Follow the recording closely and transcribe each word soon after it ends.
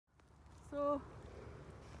So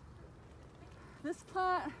this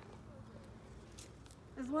plant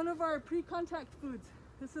is one of our pre-contact foods.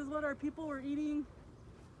 This is what our people were eating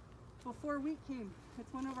before wheat came.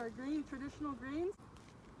 It's one of our traditional grains.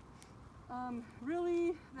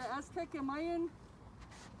 Really, the Aztec and Mayan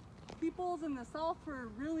peoples in the south were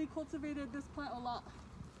really cultivated this plant a lot.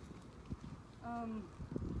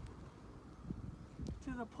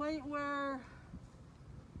 To the point where,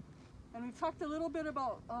 and we've talked a little bit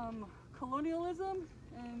about colonialism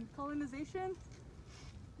and colonization,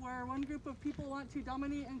 where one group of people want to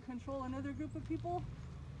dominate and control another group of people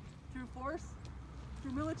through force,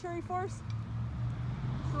 through military force.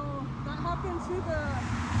 So that happened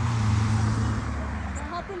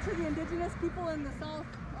to the indigenous people in the south.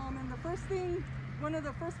 And the first thing, one of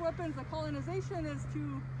the first weapons of colonization is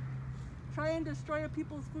to try and destroy a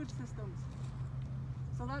people's food systems.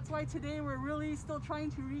 So that's why today we're really still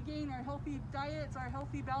trying to regain our healthy diets, our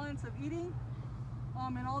healthy balance of eating,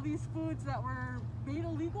 and all these foods that were made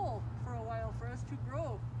illegal for a while for us to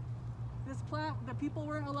grow. This plant, the people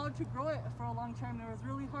weren't allowed to grow it for a long time. There was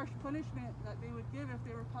really harsh punishment that they would give if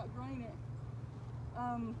they were caught growing it.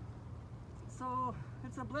 So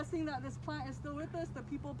it's a blessing that this plant is still with us. The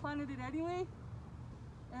people planted it anyway,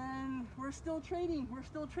 and we're still trading. We're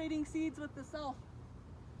still trading seeds with the South.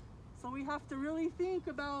 So we have to really think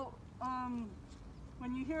about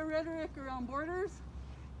when you hear rhetoric around borders,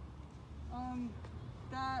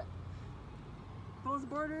 that those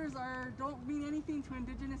borders don't mean anything to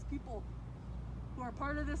indigenous people who are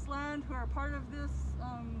part of this land, who are part of this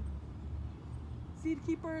seed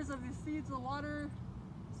keepers of the seeds of water.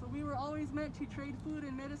 So we were always meant to trade food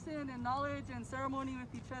and medicine and knowledge and ceremony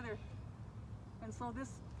with each other. And so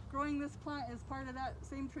growing this plant is part of that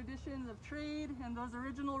same tradition of trade and those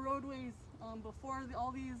original roadways before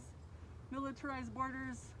all these militarized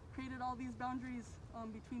borders created all these boundaries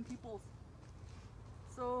between peoples.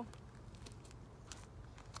 So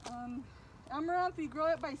amaranth, we grow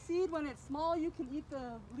it by seed. When it's small, you can eat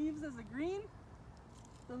the leaves as a green.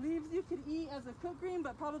 The leaves you could eat as a cooked green,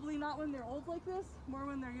 but probably not when they're old like this, more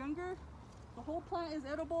when they're younger. The whole plant is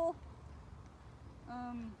edible.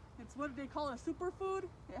 It's what they call a superfood.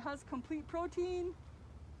 It has complete protein,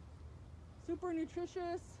 super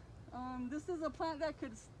nutritious. This is a plant that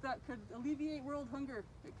could alleviate world hunger.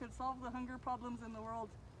 It could solve the hunger problems in the world.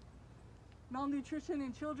 Malnutrition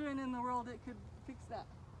in children in the world, it could fix that.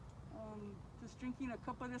 Just drinking a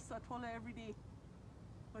cup of this atole every day,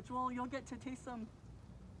 which you'll get to taste some.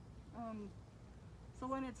 So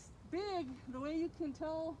when it's big, the way you can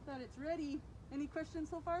tell that it's ready, any questions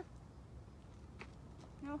so far?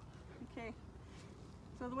 No? Okay.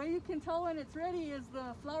 So the way you can tell when it's ready is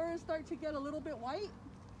the flowers start to get a little bit white.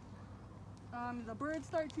 The birds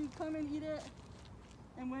start to come and eat it.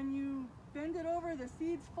 And when you bend it over, the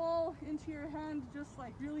seeds fall into your hand just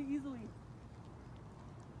like really easily.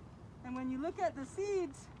 And when you look at the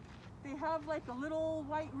seeds, they have like a little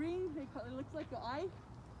white ring. It looks like an eye.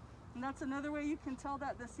 And that's another way you can tell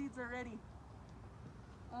that the seeds are ready.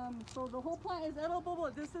 So the whole plant is edible,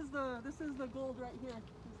 but this is the gold right here,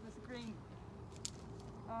 is this grain.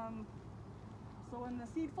 So when the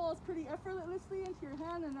seed falls pretty effortlessly into your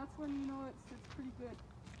hand, and that's when you know it's pretty good.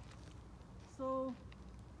 So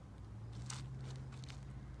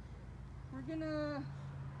we're gonna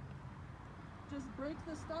just break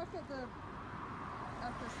the stalk at the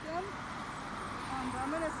stem.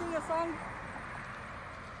 I'm gonna sing a song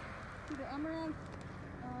to the amaranth,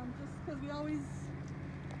 just because we always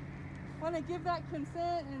want to give that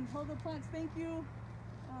consent and tell the plants thank you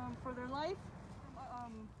for their life.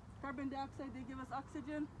 Carbon dioxide, they give us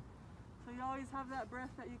oxygen, so you always have that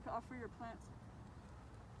breath that you can offer your plants.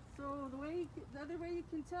 So the other way you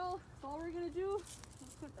can tell, so all we're going to do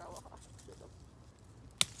is put that off.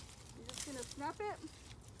 You're just going to snap it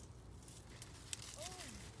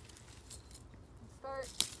and start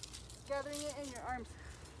gathering it in your arms.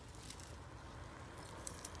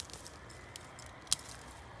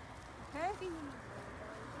 Okay?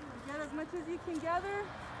 Get as much as you can gather,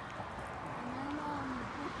 and then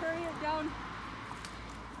we'll carry it down.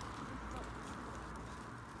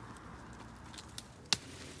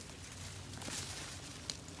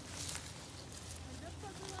 And just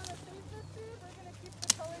because we want to save this seed, we're going to keep the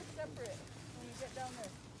colors separate when we get down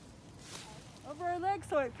there. Over our legs,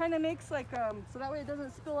 so it kind of makes like, so that way it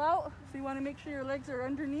doesn't spill out. So you want to make sure your legs are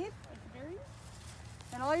underneath, like berries.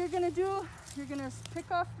 And all you're going to do, you're going to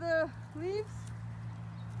pick off the leaves.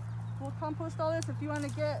 We'll compost all this. If you want to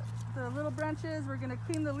get the little branches, we're going to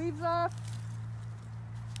clean the leaves off.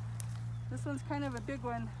 This one's kind of a big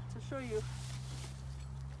one to show you.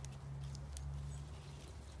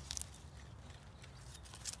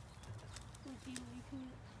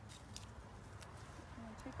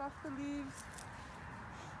 off the leaves.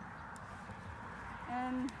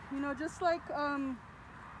 And you know, just like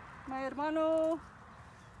my hermano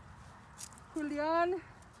Julian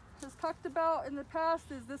has talked about in the past,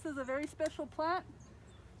 this is a very special plant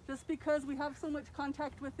just because we have so much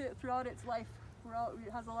contact with it throughout its life.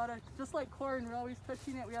 It has a lot of, just like corn, we're always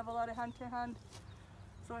touching it, we have a lot of hand to hand.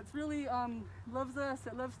 So it's really loves us,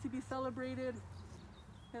 it loves to be celebrated,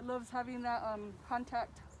 it loves having that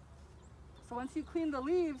contact. So once you clean the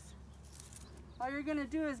leaves, all you're gonna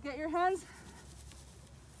do is get your hands,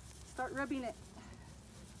 start rubbing it.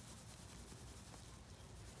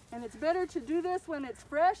 And it's better to do this when it's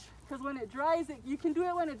fresh, because when it dries, you can do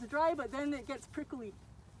it when it's dry, but then it gets prickly.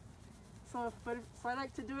 So I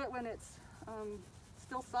like to do it when it's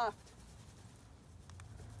still soft.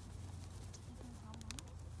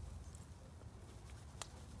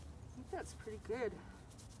 I think that's pretty good.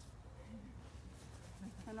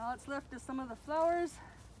 And all that's left is some of the flowers.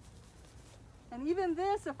 And even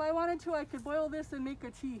this, if I wanted to, I could boil this and make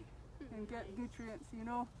a tea and get nutrients, you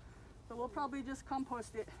know. But we'll probably just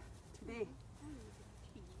compost it today.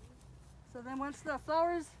 So then once the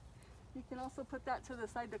flowers, you can also put that to the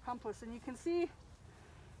side to compost. And you can see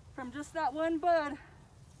from just that one bud,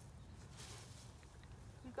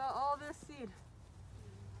 we got all this seed.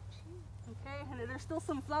 Okay, and there's still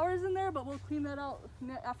some flowers in there, but we'll clean that out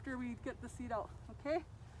after we get the seed out, okay?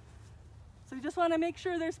 So you just want to make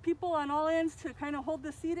sure there's people on all ends to kind of hold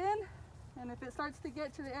the seed in. And if it starts to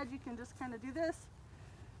get to the edge, you can just kind of do this.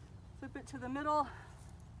 Flip it to the middle.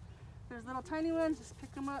 There's little tiny ones, just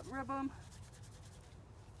pick them up, rub them.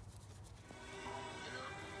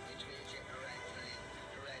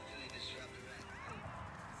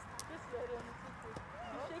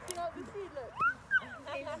 Shaking out the seed, look.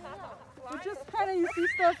 It just kind of, you see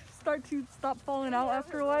stuff start to stop falling out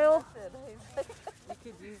after a while. You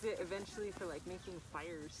could use it eventually for like making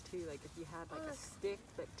fires too, like if you had like a stick,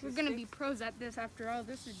 like two We're gonna sticks. be pros at this after all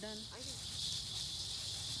this is done.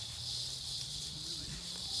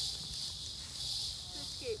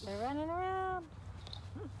 They're running around.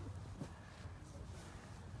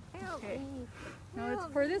 Okay. Now let's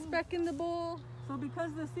pour this back in the bowl. So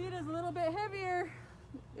because the seed is a little bit heavier,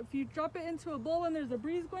 if you drop it into a bowl when there's a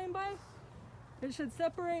breeze going by, it should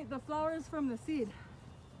separate the flowers from the seed.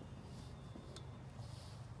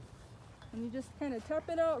 And you just kind of tap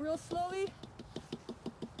it out real slowly.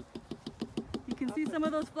 You can see some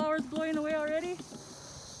of those flowers blowing away already.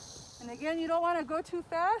 And again, you don't want to go too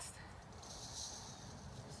fast.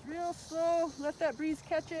 Just real slow, let that breeze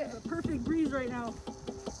catch it. It's a perfect breeze right now.